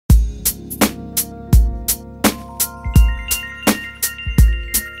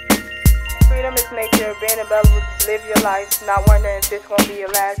freedom is nature, being available to live your life, not wondering if this gonna be your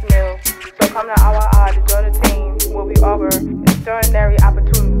last meal. So come to our eye to join the team where we offer extraordinary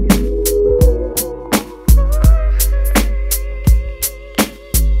opportunities.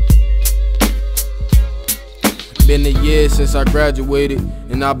 Been a year since I graduated,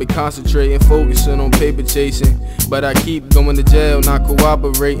 and I've been concentrating, focusing on paper chasing. But I keep going to jail, not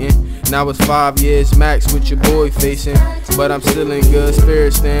cooperating. Now it's 5 years max with your boy facing. But I'm still in good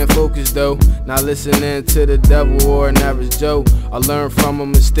spirits, staying focused though. Not listening to the devil or an average Joe. I learned from my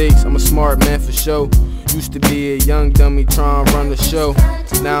mistakes, I'm a smart man for sure. Used to be a young dummy trying to run the show.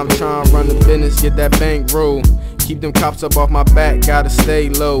 Now I'm trying to run the business, get that bank roll. Keep them cops up off my back, gotta stay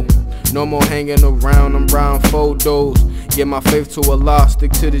low. No more hanging around, I'm round photos. Get my faith to Allah,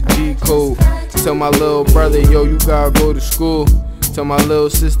 stick to the G code. Tell my little brother, yo, you gotta go to school. Tell my little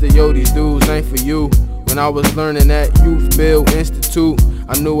sister, yo, these dudes ain't for you. When I was learning at Youth Build Institute,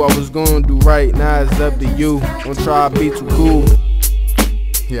 I knew I was gonna do right, now it's up to you. Don't try to be too cool.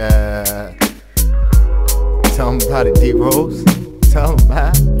 Yeah. Tell them about it, D-Rose. Tell them,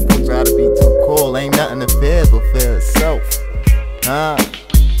 man. Don't try to be too cool, ain't nothing to fear but fear itself.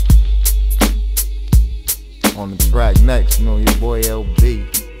 On the track next, you know, your boy LB.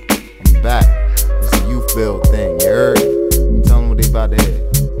 I'm back. It's a youth build thing, you heard? Tell them what they about to hit.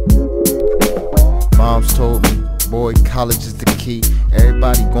 Moms told me, boy, college is the key.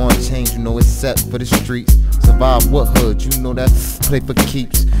 Everybody gonna change, you know it's set for the streets. Survive what hood, you know that play for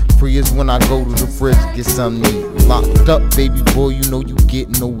keeps. Free is when I go to the fridge, get something to eat. Locked up, baby boy, you know you get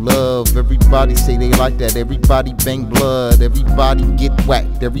no love. Everybody say they like that, everybody bang blood. Everybody get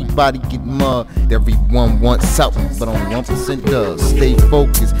whacked, everybody get mugged. Everyone wants out, but only 1% does. Stay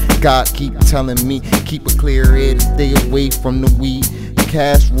focused, God keep telling me, keep a clear head, stay away from the weed.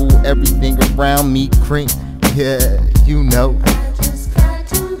 Cash rule everything around me, cream, yeah, you know.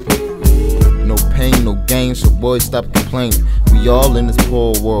 No pain, no gain, so boys stop complaining. We all in this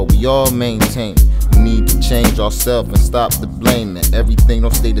poor world, we all maintain. We need to change ourselves and stop the blaming. Everything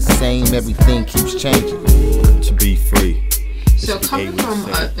don't stay the same, everything keeps changing. To be free. So coming from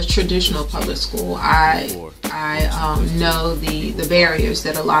a traditional public school, I know the barriers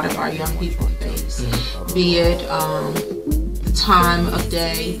that a lot of our young people face. Be it the time of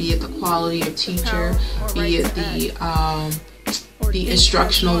day, be it the quality of teacher, be it the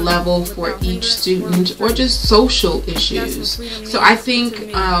instructional level for each student, or just social issues. So I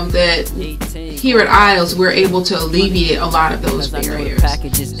think that here at ISLES we're able to alleviate a lot of those barriers.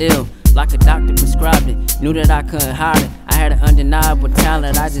 Package is ill, like a doctor prescribed it. Knew that I couldn't hide it. I had an undeniable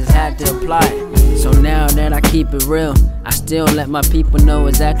talent, I just had to apply it. So now that I keep it real, I still let my people know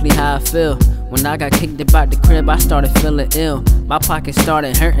exactly how I feel. When I got kicked about the crib, I started feeling ill. My pocket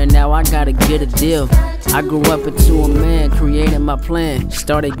started hurting, now I gotta get a deal. I grew up into a man, created my plan.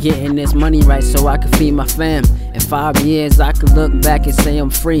 Started getting this money right so I could feed my fam. In 5 years, I could look back and say I'm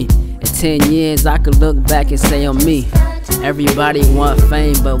free. In 10 years, I could look back and say I'm me. Everybody want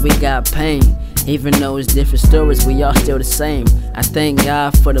fame, but we got pain. Even though it's different stories, we all still the same. I thank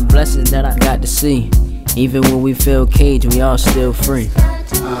God for the blessings that I got to see. Even when we feel caged, we all still free.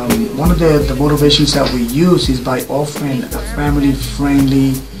 One of the motivations that we use is by offering a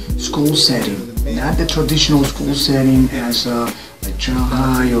family-friendly school setting. Not the traditional school setting as like John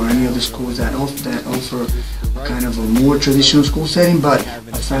High or any other schools that offer kind of a more traditional school setting, but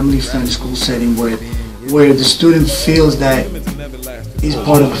a family-friendly school setting where the student feels that he's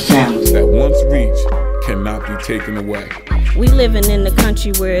part of a family. That once reached cannot be taken away. We living in a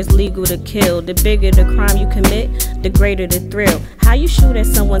country where it's legal to kill. The bigger the crime you commit, the greater the thrill. How you shoot at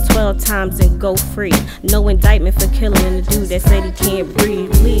someone 12 times and go free? No indictment for killing the dude that said he can't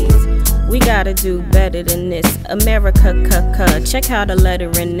breathe. Please, we gotta do better than this. America, check how the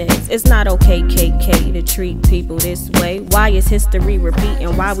lettering is. It's not okay, KK, to treat people this way. Why is history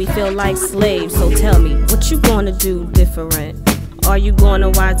repeating? Why we feel like slaves? So tell me, what you gonna do different? Are you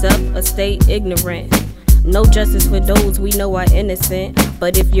gonna wise up or stay ignorant? No justice for those we know are innocent,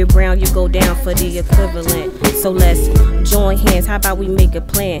 but if you're brown, you go down for the equivalent. So let's join hands, how about we make a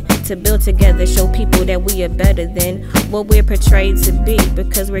plan to build together, show people that we are better than what we're portrayed to be,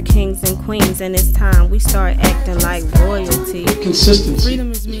 because we're kings and queens, and it's time we start acting like royalty. Consistency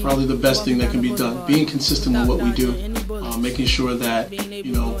is probably the best thing that can be done. Being consistent with what we do, making sure that,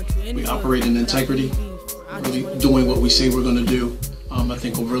 you know, we operate in integrity, really doing what we say we're going to do. I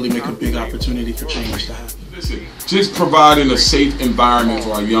think will really make a big opportunity for change to happen. Listen, just providing a safe environment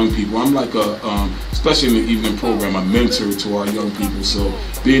for our young people. I'm like especially in the evening program, a mentor to our young people. So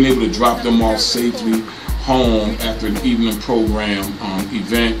being able to drop them off safely home after an evening program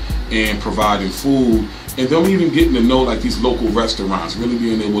event and providing food. And them even getting to know like these local restaurants, really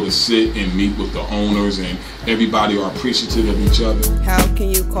being able to sit and meet with the owners, and everybody are appreciative of each other. How can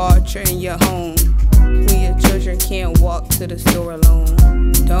you culture in your home when your children can't walk to the store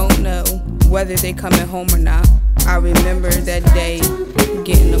alone? Don't know whether they coming home or not. I remember that day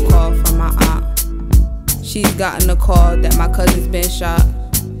getting a call from my aunt. She's gotten a call that my cousin's been shot.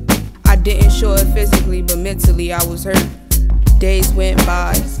 I didn't show it physically, but mentally I was hurt. Days went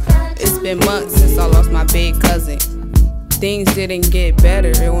by. It's been months since I lost my big cousin. Things didn't get better,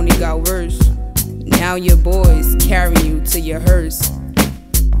 it only got worse. Now your boys carry you to your hearse.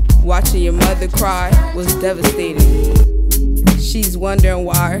 Watching your mother cry was devastating. She's wondering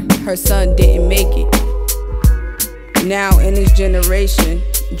why her son didn't make it. Now in this generation,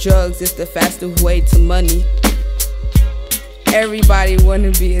 drugs is the fastest way to money. Everybody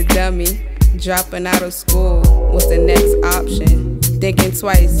wanna be a dummy. Dropping out of school was the next option. Thinking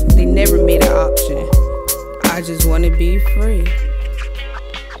twice, they never made an option. I just wanna be free.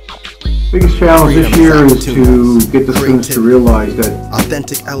 Biggest challenge this year is to get the students to realize that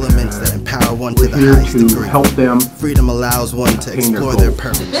authentic elements that empower one to the we're highest here to degree. help them. Freedom allows one to explore their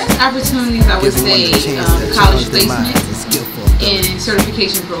purpose. The best opportunities, I would say, college placement and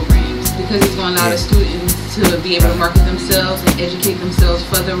certification programs, because it's going to allow the students to be able to market themselves and educate themselves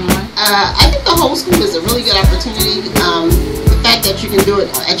further on. I think the whole school is a really good opportunity. The fact that you can do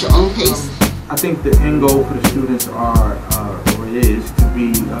it at your own pace. I think the end goal for the students or it is to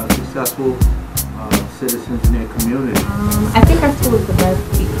be successful citizens in their community. I think our school is the best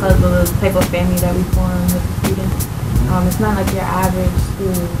because of the type of family that we form with the students. It's not like your average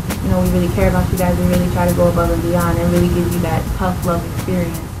school. You know, we really care about you guys. We really try to go above and beyond and really give you that tough love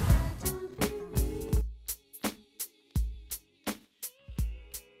experience.